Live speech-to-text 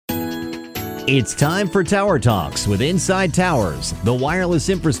It's time for Tower Talks with Inside Towers, the wireless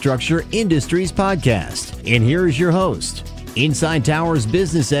infrastructure industry's podcast. And here is your host, Inside Towers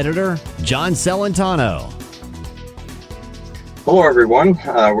business editor, John Celentano. Hello, everyone.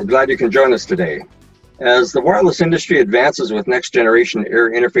 We're glad you can join us today. As the wireless industry advances with next generation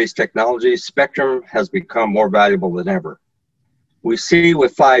air interface technology, spectrum has become more valuable than ever. We see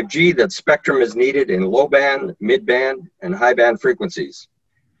with 5G that spectrum is needed in low band, mid band, and high band frequencies.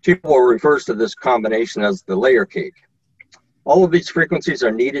 T-Mobile refers to this combination as the layer cake. All of these frequencies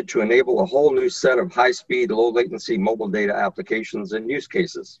are needed to enable a whole new set of high-speed, low-latency mobile data applications and use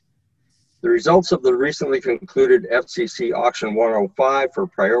cases. The results of the recently concluded FCC Auction 105 for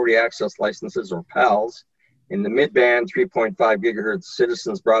Priority Access Licenses, or PALs, in the mid-band 3.5 gigahertz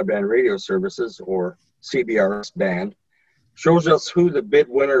Citizens Broadband Radio Services, or CBRS band, shows us who the bid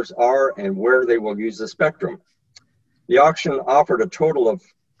winners are and where they will use the spectrum. The auction offered a total of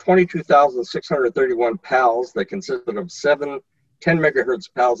 22,631 PALs that consisted of 7 10 megahertz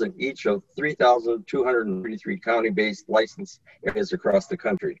PALs in each of 3,233 county-based licensed areas across the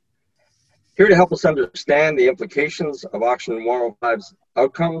country. Here to help us understand the implications of Auction 105's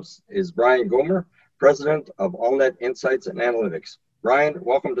outcomes is Brian Gomer, President of AllNet Insights and Analytics. Brian,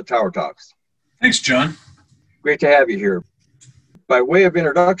 welcome to Tower Talks. Thanks, John. Great to have you here. By way of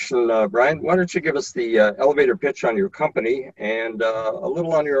introduction, Brian, why don't you give us the elevator pitch on your company and a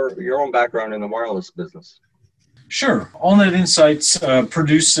little on your own background in the wireless business? Sure. AllNet Insights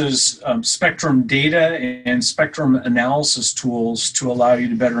produces spectrum data and spectrum analysis tools to allow you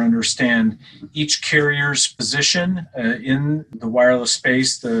to better understand each carrier's position in the wireless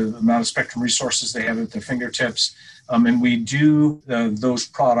space, the amount of spectrum resources they have at their fingertips. And we do those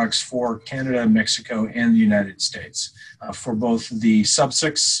products for Canada, Mexico, and the United States for both the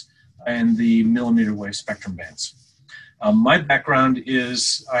sub-6 and the millimeter wave spectrum bands. My background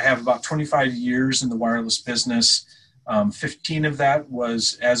is I have about 25 years in the wireless business. 15 of that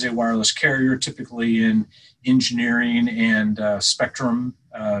was as a wireless carrier, typically in engineering and spectrum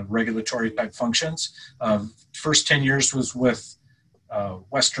regulatory type functions. First 10 years was with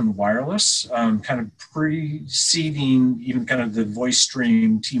Western Wireless, kind of preceding even kind of the voice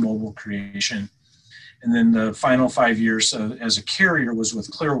stream T-Mobile creation. And then the final 5 years as a carrier was with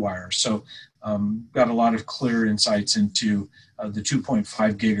Clearwire. So got a lot of clear insights into the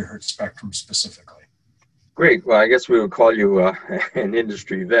 2.5 gigahertz spectrum specifically. Great. Well, I guess we would call you an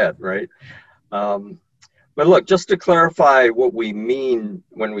industry vet, right? But look, just to clarify what we mean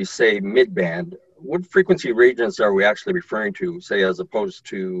when we say mid-band, what frequency regions are we actually referring to, say, as opposed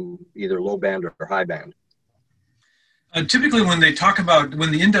to either low band or high band? Typically, when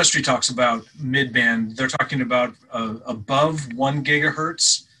the industry talks about mid-band, they're talking about above 1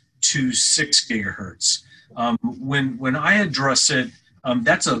 gigahertz to 6 gigahertz. When I address it,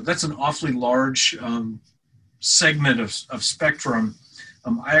 that's an awfully large segment of spectrum.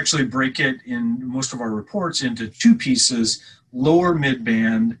 I actually break it in most of our reports into two pieces: lower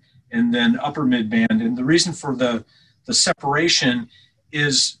mid-band and then upper mid-band. And the reason for the separation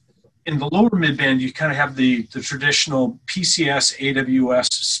is in the lower mid-band, you kind of have the traditional PCS,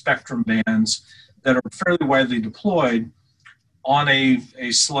 AWS spectrum bands that are fairly widely deployed on a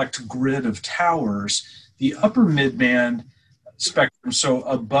select grid of towers. The upper mid-band spectrum, so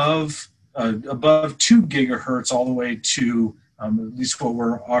above 2 gigahertz all the way to at least what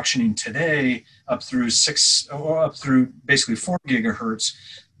we're auctioning today, up through basically 4 gigahertz.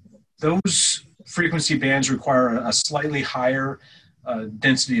 Those frequency bands require a slightly higher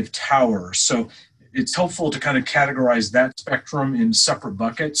density of towers. So it's helpful to kind of categorize that spectrum in separate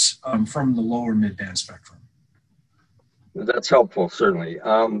buckets from the lower mid-band spectrum. That's helpful, certainly.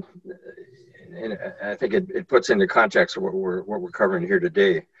 And I think it puts into context what we're covering here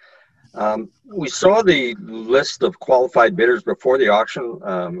today. We saw the list of qualified bidders before the auction.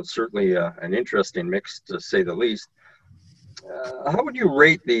 It's certainly an interesting mix, to say the least. How would you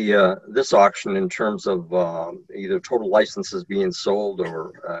rate this auction in terms of either total licenses being sold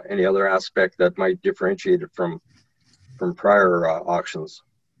or any other aspect that might differentiate it from prior auctions?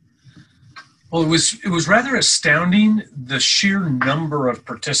 Well, it was rather astounding, the sheer number of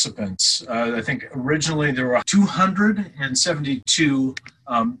participants. I think originally there were 272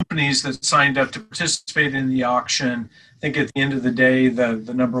 companies that signed up to participate in the auction. I think at the end of the day,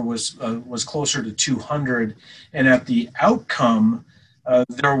 the number was closer to 200. And at the outcome,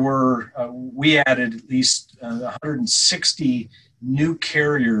 we added at least 160 new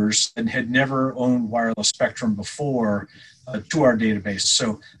carriers that had never owned wireless spectrum before to our database.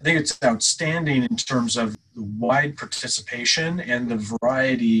 So I think it's outstanding in terms of the wide participation and the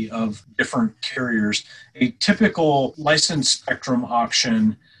variety of different carriers. A typical licensed spectrum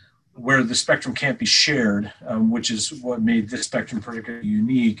auction where the spectrum can't be shared, which is what made this spectrum particularly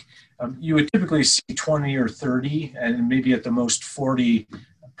unique. You would typically see 20 or 30, and maybe at the most 40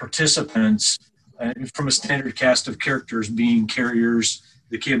 participants from a standard cast of characters, being carriers,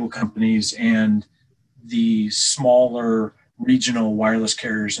 the cable companies, and the smaller regional wireless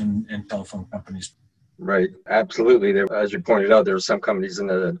carriers and telephone companies. Right, absolutely. As you pointed out, there were some companies in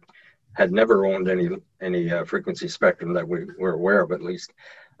that had never owned any frequency spectrum that we were aware of, at least.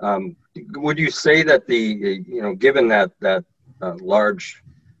 Would you say that given that large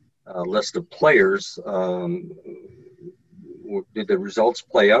list of players, did the results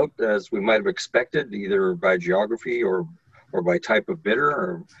play out as we might have expected, either by geography or by type of bidder?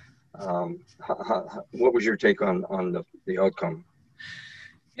 Or what was your take on the outcome?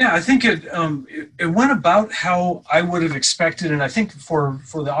 Yeah, I think it went about how I would have expected, and I think for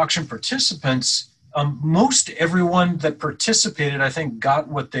the auction participants, most everyone that participated, I think, got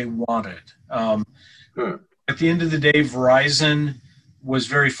what they wanted. At the end of the day, Verizon was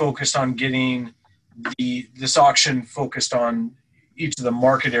very focused on getting this auction focused on each of the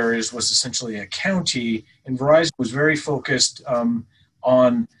market areas was essentially a county, and Verizon was very focused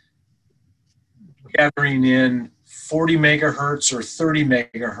on gathering in 40 megahertz or 30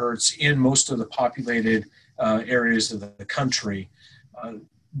 megahertz in most of the populated areas of the country.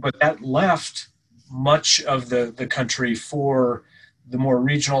 But that left much of the country for the more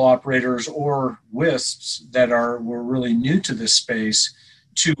regional operators or WISPs that were really new to this space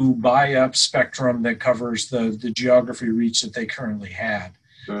to buy up spectrum that covers the geography reach that they currently had.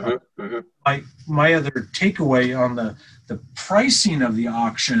 My other takeaway on the pricing of the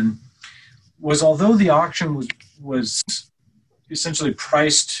auction was, although the auction was essentially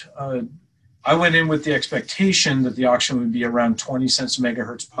priced, I went in with the expectation that the auction would be around 20 cents a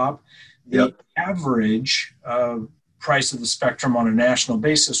megahertz pop. The average price of the spectrum on a national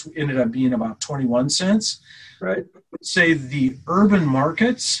basis ended up being about 21 cents. Right. Say the urban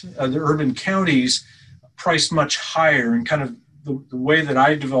markets, the urban counties priced much higher, and kind of the way that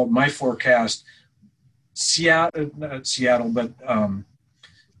I developed my forecast, not Seattle, but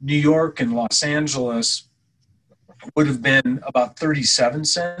New York and Los Angeles would have been about 37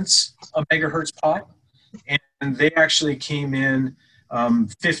 cents a megahertz pop. And they actually came in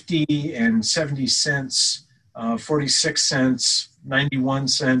 50 and 70 cents, 46 cents, 91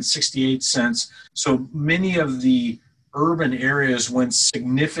 cents, 68 cents. So many of the urban areas went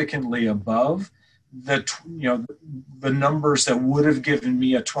significantly above the numbers that would have given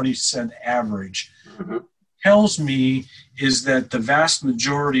me a 20 cent average. Tells me is that the vast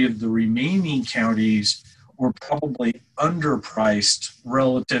majority of the remaining counties were probably underpriced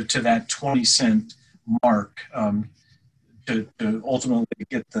relative to that 20 cent mark to ultimately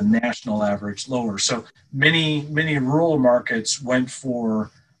get the national average lower. So many rural markets went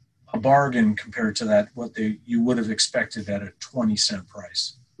for a bargain compared to that you would have expected at a 20 cent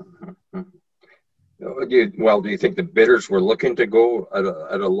price. Do you think the bidders were looking to go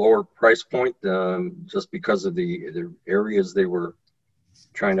at a lower price point just because of the areas they were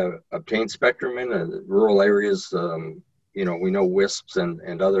trying to obtain spectrum in? The rural areas, we know WISPs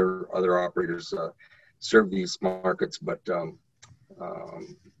and other operators serve these markets, but the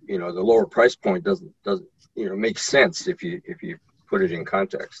lower price point doesn't make sense if you put it in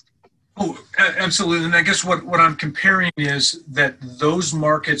context. Oh, absolutely. And I guess what I'm comparing is that those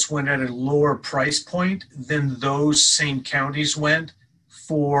markets went at a lower price point than those same counties went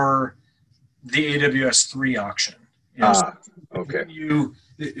for the AWS-3 auction. Okay.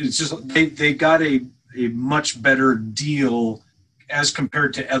 It's just they got a much better deal as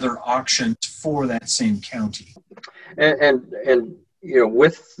compared to other auctions for that same county. And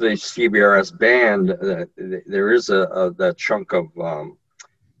with the CBRS band, there is that chunk of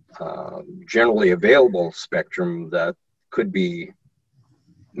generally available spectrum that could be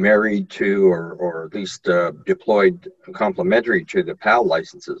married to or at least deployed complementary to the PAL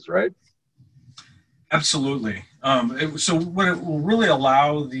licenses, right? Absolutely. So what it will really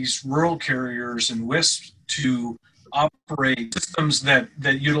allow these rural carriers and WISPs to operate systems that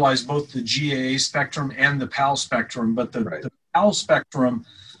utilize both the GAA spectrum and the PAL spectrum, but the PAL spectrum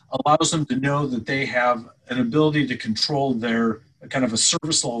allows them to know that they have an ability to control their kind of a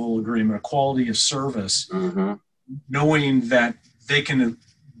service level agreement, a quality of service, knowing that they can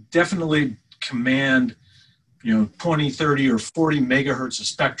definitely command 20, 30, or 40 megahertz of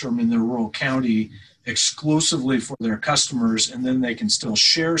spectrum in their rural county exclusively for their customers, and then they can still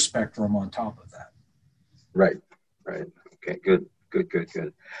share spectrum on top of that. Right. Okay, good.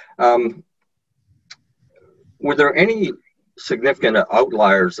 Were there any significant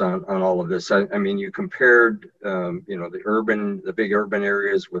outliers on all of this? I mean, you compared, the big urban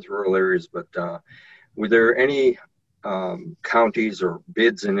areas with rural areas, but were there any counties or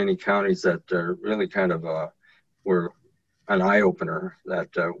bids in any counties that really kind of were an eye opener that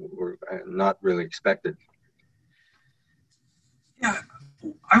were not really expected? Yeah,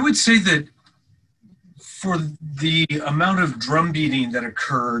 I would say that for the amount of drum beating that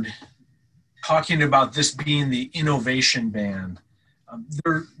occurred, talking about this being the innovation band,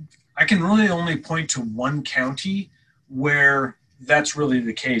 I can really only point to one county where that's really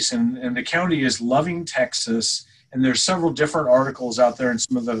the case. And the county is Loving, Texas. And there's several different articles out there in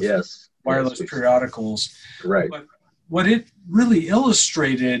some of the wireless periodicals. Right. But what it really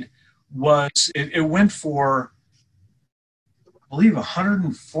illustrated was it went for, I believe,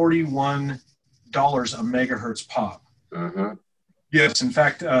 $141 a megahertz pop. Uh-huh. Yes, in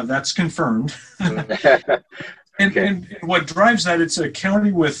fact, that's confirmed. Okay. And what drives that, it's a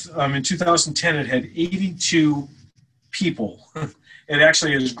county with, in 2010, it had 82 people. It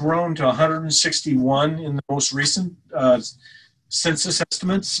actually has grown to 161 in the most recent census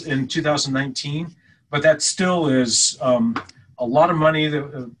estimates in 2019. But that still is a lot of money.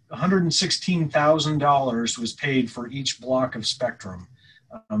 $116,000 was paid for each block of spectrum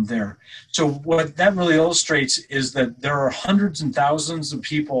there. So what that really illustrates is that there are hundreds and thousands of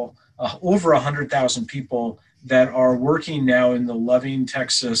people, over 100,000 people, that are working now in the Loving,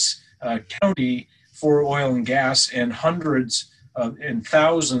 Texas county for oil and gas, and hundreds and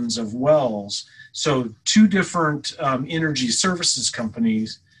thousands of wells. So two different energy services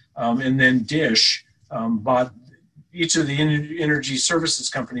companies, and then Dish bought, each of the energy services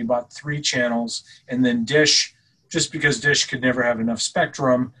company bought 3 channels, and then Dish, just because Dish could never have enough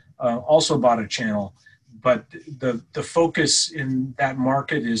spectrum, also bought a channel. But the focus in that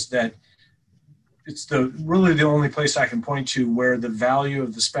market is that it's really the only place I can point to where the value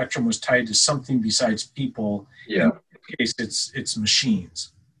of the spectrum was tied to something besides people. Yeah. In this case, it's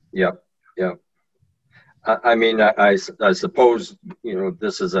machines. Yep. I mean, I suppose,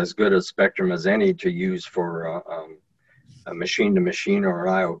 this is as good a spectrum as any to use for a machine-to-machine or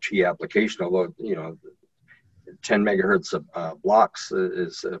an IoT application, although, 10 megahertz blocks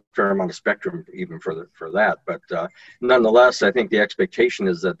is a fair amount of spectrum even for that. But nonetheless, I think the expectation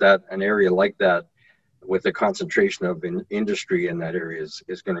is that an area like that, with the concentration of industry in that area,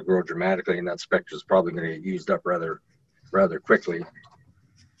 is going to grow dramatically, and that spectrum is probably going to get used up rather quickly.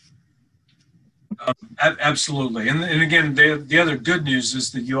 Absolutely. And again, the other good news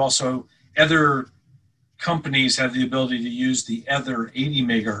is that other companies have the ability to use the other 80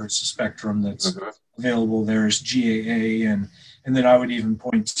 megahertz of spectrum that's available. There's GAA, and then I would even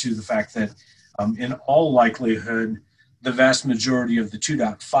point to the fact that in all likelihood, the vast majority of the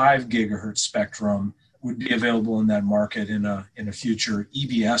 2.5 gigahertz spectrum would be available in that market in a future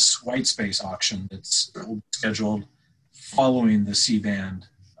EBS white space auction that's scheduled following the C-band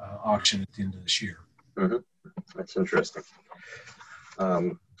auction at the end of this year. Mm-hmm. That's interesting.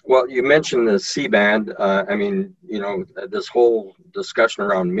 Well, you mentioned the C-band. I mean, this whole discussion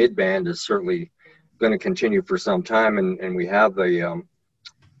around mid-band is certainly going to continue for some time, and we have the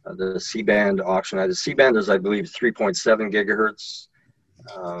C-band auction. The C-band is, I believe, 3.7 gigahertz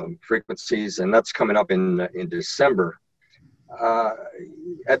frequencies, and that's coming up in December.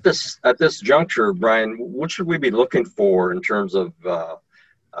 At this juncture, Brian, what should we be looking for in terms of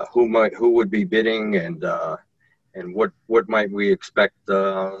who would be bidding, and what might we expect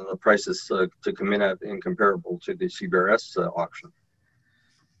the prices to come in at in comparable to the CBRS auction?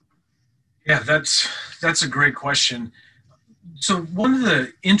 Yeah, that's a great question. So one of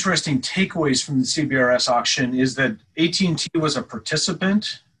the interesting takeaways from the CBRS auction is that AT&T was a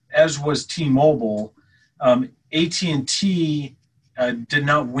participant, as was T-Mobile. AT&T did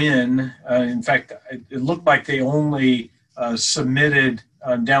not win. In fact, it looked like they only submitted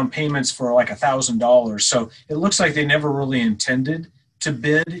down payments for like $1,000. So it looks like they never really intended to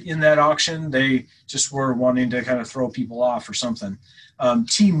bid in that auction. They just were wanting to kind of throw people off or something.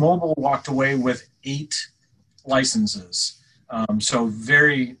 T-Mobile walked away with 8 licenses. So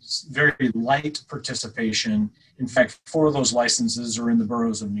very, very light participation. In fact, 4 of those licenses are in the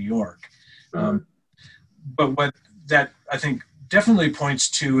boroughs of New York. But what that I think definitely points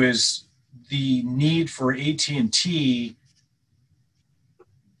to is the need for AT&T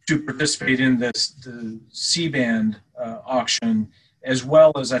to participate in the C-band auction, as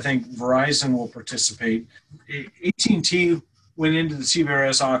well as I think Verizon will participate. AT&T went into the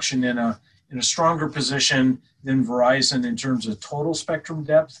CBRS auction in a stronger position than Verizon in terms of total spectrum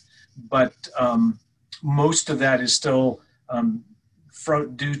depth, but most of that is still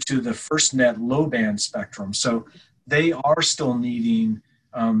due to the FirstNet low band spectrum. So they are still needing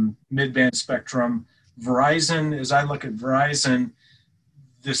mid-band spectrum. Verizon, as I look at Verizon,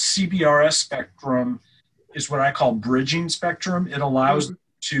 the CBRS spectrum is what I call bridging spectrum. It allows them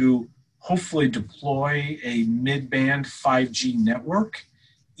to hopefully deploy a mid-band 5G network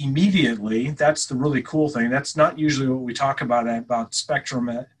immediately. That's the really cool thing. That's not usually what we talk about spectrum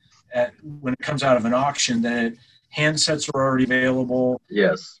when it comes out of an auction, that handsets are already available.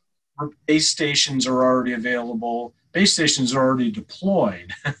 Yes. Base stations are already available. Base stations are already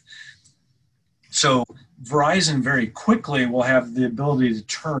deployed. So Verizon very quickly will have the ability to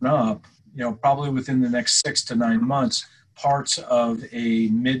turn up, probably within the next 6 to 9 months, parts of a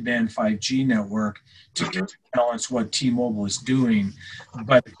mid-band 5G network to balance what T-Mobile is doing.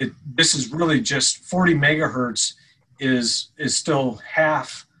 But this is really just 40 megahertz is still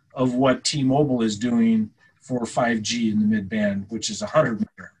half of what T-Mobile is doing for 5G in the mid-band, which is 100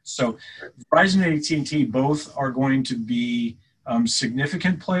 megahertz. So Verizon and AT&T both are going to be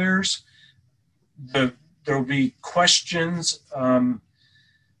significant players. There will be questions.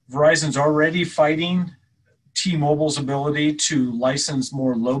 Verizon's already fighting T-Mobile's ability to license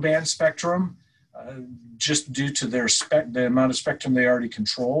more low-band spectrum just due to the amount of spectrum they already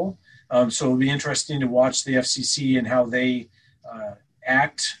control. So it'll be interesting to watch the FCC and how they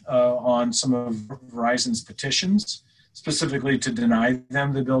act on some of Verizon's petitions, specifically to deny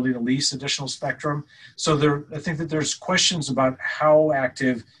them the ability to lease additional spectrum. So I think that there's questions about how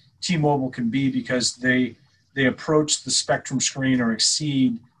active T-Mobile can be because they approach the spectrum screen or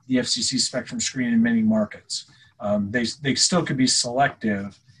exceed the FCC spectrum screen in many markets. They still could be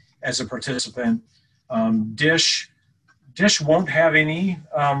selective as a participant. Dish won't have any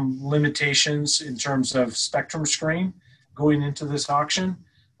limitations in terms of spectrum screen going into this auction,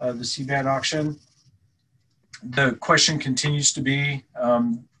 the C-band auction. The question continues to be,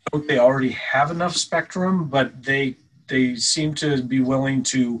 don't they already have enough spectrum, but they seem to be willing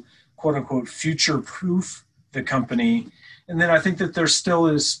to, quote unquote, future-proof the company. And then I think that there still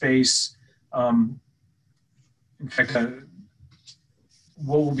is space. In fact,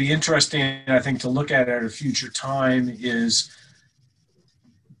 what will be interesting, I think, to look at a future time is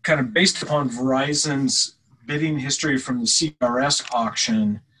kind of based upon Verizon's bidding history from the CBRS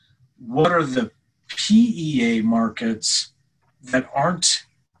auction, what are the PEA markets that aren't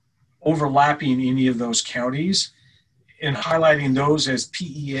overlapping any of those counties, and highlighting those as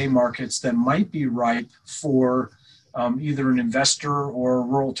PEA markets that might be ripe for either an investor or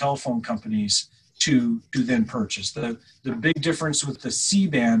rural telephone companies to then purchase. The big difference with the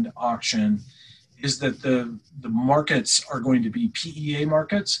C-band auction is that the markets are going to be PEA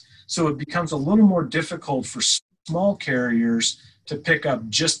markets, so it becomes a little more difficult for small carriers to pick up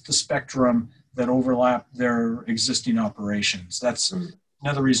just the spectrum that overlap their existing operations. That's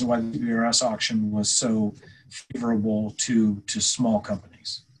another reason why the CBRS auction was so favorable to small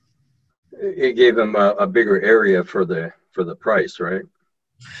companies. It gave them a bigger area for the price, right?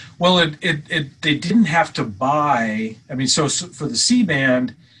 Well, they didn't have to buy. I mean, so for the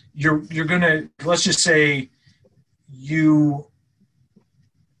C-band, you're gonna, let's just say you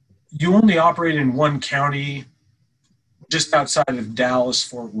only operate in one county just outside of Dallas,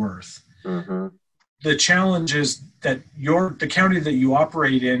 Fort Worth. Mm-hmm. The challenge is that the county that you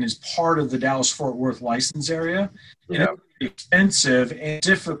operate in is part of the Dallas-Fort Worth license area. Yeah. And it's expensive and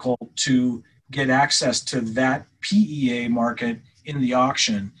difficult to get access to that PEA market in the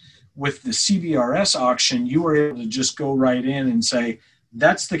auction. With the CBRS auction, you were able to just go right in and say,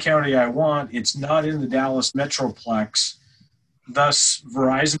 that's the county I want. It's not in the Dallas Metroplex. Thus,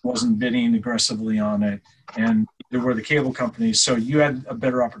 Verizon wasn't bidding aggressively on it, and there were the cable companies. So you had a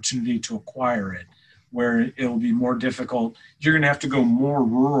better opportunity to acquire it, where it'll be more difficult. You're going to have to go more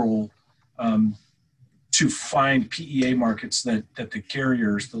rural to find PEA markets that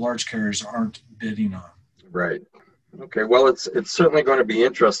the large carriers aren't bidding on. Right. Okay. Well, it's certainly going to be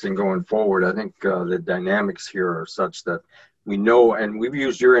interesting going forward. I think the dynamics here are such that we know, and we've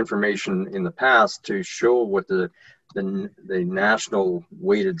used your information in the past to show what the national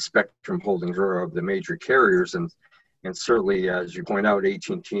weighted spectrum holdings are of the major carriers, and certainly, as you point out,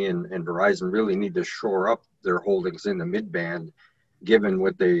 AT&T and Verizon really need to shore up their holdings in the mid-band, given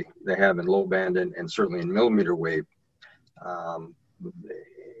what they have in low band and certainly in millimeter wave.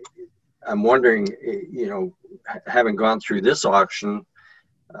 I'm wondering, having gone through this auction,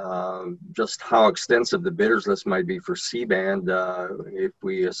 just how extensive the bidders list might be for C-band, if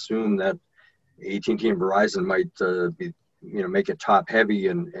we assume that AT&T and Verizon might make it top heavy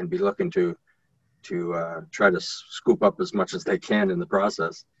and be looking to try to scoop up as much as they can in the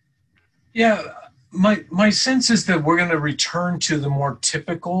process. Yeah, my sense is that we're going to return to the more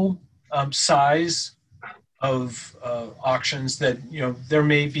typical size of auctions that, there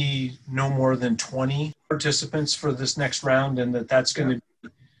may be no more than 20 participants for this next round, and that's going to be,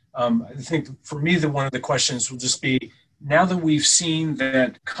 I think for me, one of the questions will just be, now that we've seen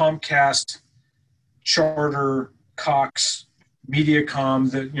that Comcast, Charter, Cox,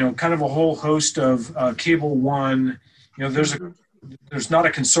 Mediacom, that, kind of a whole host of Cable One, there's not a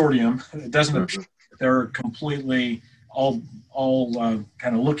consortium. It doesn't appear that they're completely all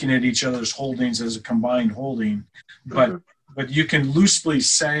kind of looking at each other's holdings as a combined holding, but you can loosely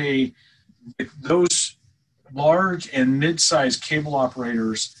say that those large and mid-sized cable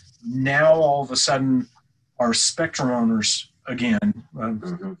operators now all of a sudden are spectrum owners again.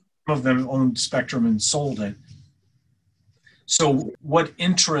 Some of them owned spectrum and sold it. So what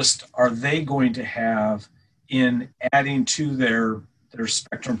interest are they going to have in adding to their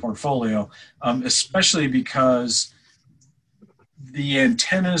spectrum portfolio, especially because the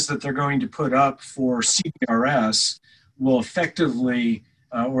antennas that they're going to put up for CBRS will effectively,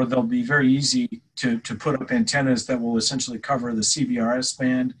 or they'll be very easy to put up antennas that will essentially cover the CBRS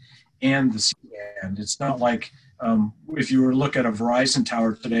band and the C band. It's not like if you were to look at a Verizon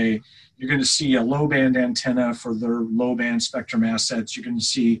tower today, you're going to see a low band antenna for their low band spectrum assets. You're going to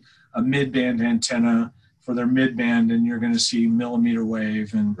see a mid band antenna for their mid band, and you're going to see millimeter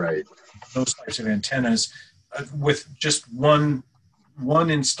wave and those types of antennas. With just one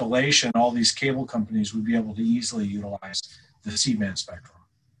installation, all these cable companies would be able to easily utilize the C-band spectrum.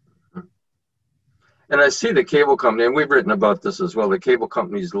 And I see the cable company, and we've written about this as well, the cable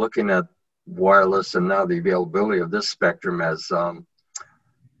companies looking at wireless and now the availability of this spectrum as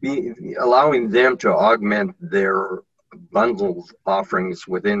allowing them to augment their bundled offerings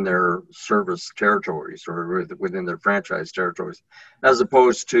within their service territories or within their franchise territories, as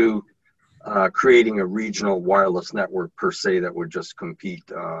opposed to creating a regional wireless network per se that would just compete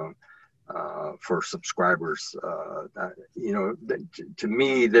for subscribers. To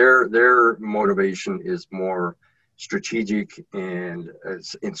me, their motivation is more strategic and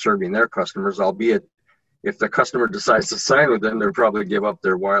in serving their customers, albeit if the customer decides to sign with them, they'll probably give up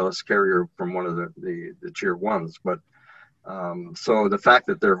their wireless carrier from one of the tier ones. But so the fact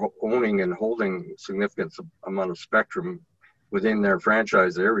that they're owning and holding significant amount of spectrum within their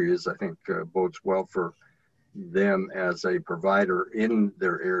franchise areas, I think bodes well for them as a provider in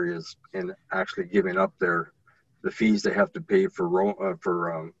their areas and actually giving up the fees they have to pay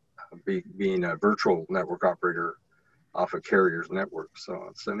for being a virtual network operator off a carrier's network. So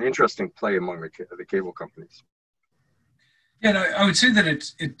it's an interesting play among the cable companies. Yeah, and I would say that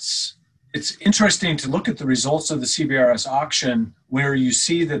it's interesting to look at the results of the CBRS auction, where you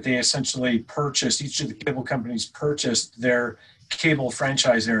see that they essentially purchased, each of the cable companies purchased their cable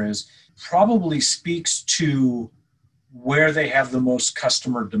franchise areas. Probably speaks to where they have the most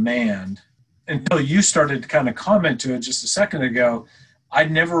customer demand. Until you started to kind of comment to it just a second ago, I'd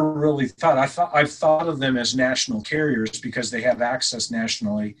never really I've thought of them as national carriers because they have access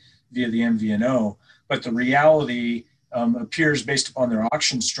nationally via the MVNO. But the reality appears, based upon their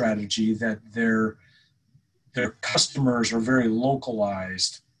auction strategy, that their customers are very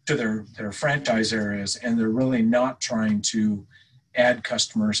localized to their franchise areas, and they're really not trying to add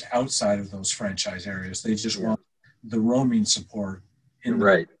customers outside of those franchise areas. They just want the roaming support in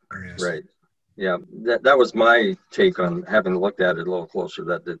the areas. Right. Yeah, that was my take on having looked at it a little closer,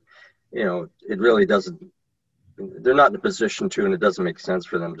 that it really doesn't, they're not in a position to, and it doesn't make sense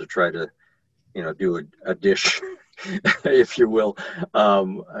for them to try to, do a dish, if you will,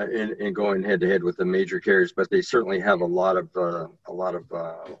 in going head to head with the major carriers. But they certainly have a lot of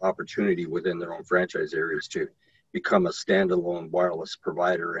opportunity within their own franchise areas to become a standalone wireless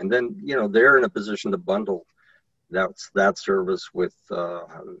provider. And then, they're in a position to bundle that service with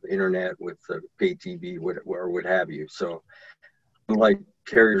internet, with pay TV, or what have you. So unlike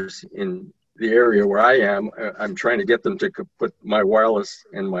carriers in the area where I am, I'm trying to get them to put my wireless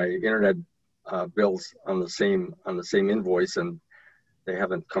and my internet bills on the same invoice, and they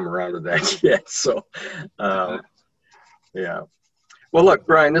haven't come around to that yet. So yeah. Well, look,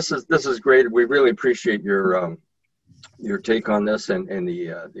 Brian, this is great. We really appreciate your take on this and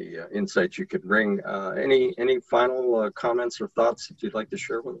the insights you could bring. Any final comments or thoughts that you'd like to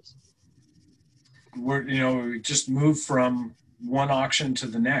share with us? We just moved from one auction to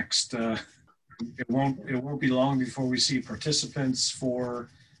the next. It won't be long before we see participants for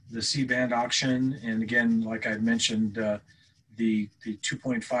the C-band auction. And again, like I mentioned, the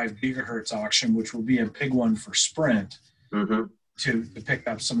 2.5 gigahertz auction, which will be a big one for Sprint to pick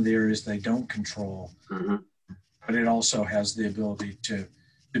up some of the areas they don't control. But it also has the ability to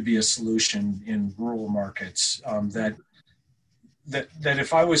be a solution in rural markets. That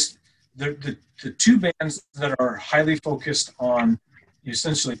if I was the two bands that are highly focused on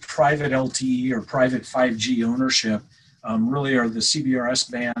essentially private LTE or private 5G ownership really are the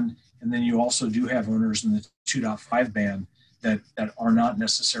CBRS band, and then you also do have owners in the 2.5 band that are not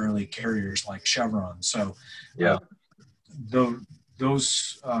necessarily carriers like Chevron. So yeah,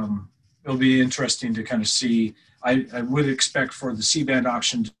 those it'll be interesting to kind of see. I would expect for the C-band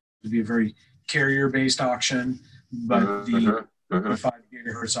auction to be a very carrier-based auction, but the 5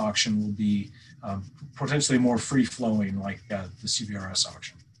 gigahertz auction will be potentially more free-flowing like the CBRS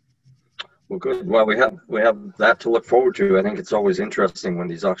auction. Well, good. Well, we have that to look forward to. I think it's always interesting when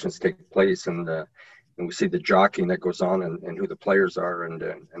these auctions take place, and we see the jockeying that goes on, and who the players are, and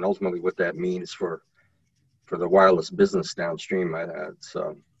ultimately what that means for the wireless business downstream.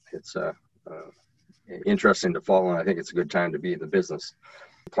 It's interesting to follow, and I think it's a good time to be in the business.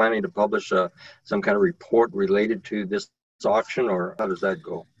 Planning to publish some kind of report related to this auction, or how does that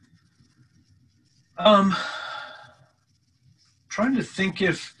go? Trying to think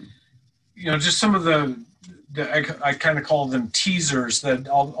if, just some of I kind of call them teasers that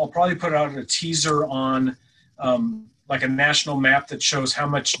I'll probably put out a teaser on like a national map that shows how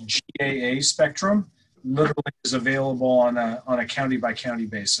much GAA spectrum literally is available on a county by county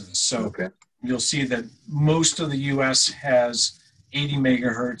basis. So okay. You'll see that most of the U.S. has 80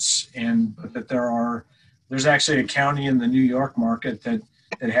 megahertz, but that there's actually a county in the New York market that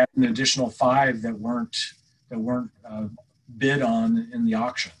had an additional 5 that weren't bid on in the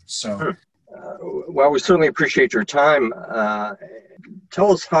auction. So, well, we certainly appreciate your time.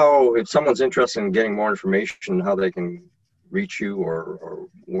 Tell us how, if someone's interested in getting more information, how they can reach you, or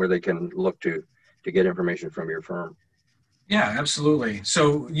where they can look to get information from your firm. Yeah, absolutely.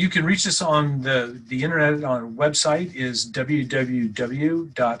 So you can reach us on the internet. On website is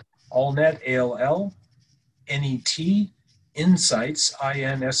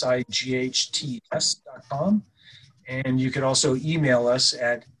www.allnetinsights.com, and you can also email us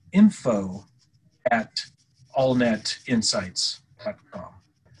at info@allnetinsights.com.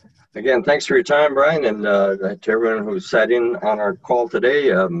 Again, thanks for your time, Brian, and to everyone who sat in on our call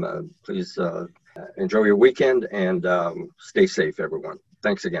today. Please enjoy your weekend, and stay safe, everyone.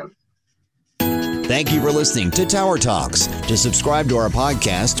 Thanks again. Thank you for listening to Tower Talks. To subscribe to our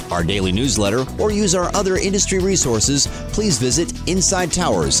podcast, our daily newsletter, or use our other industry resources, please visit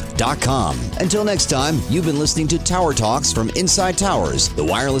InsideTowers.com. Until next time, you've been listening to Tower Talks from Inside Towers, the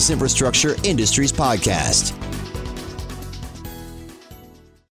Wireless Infrastructure Industries Podcast.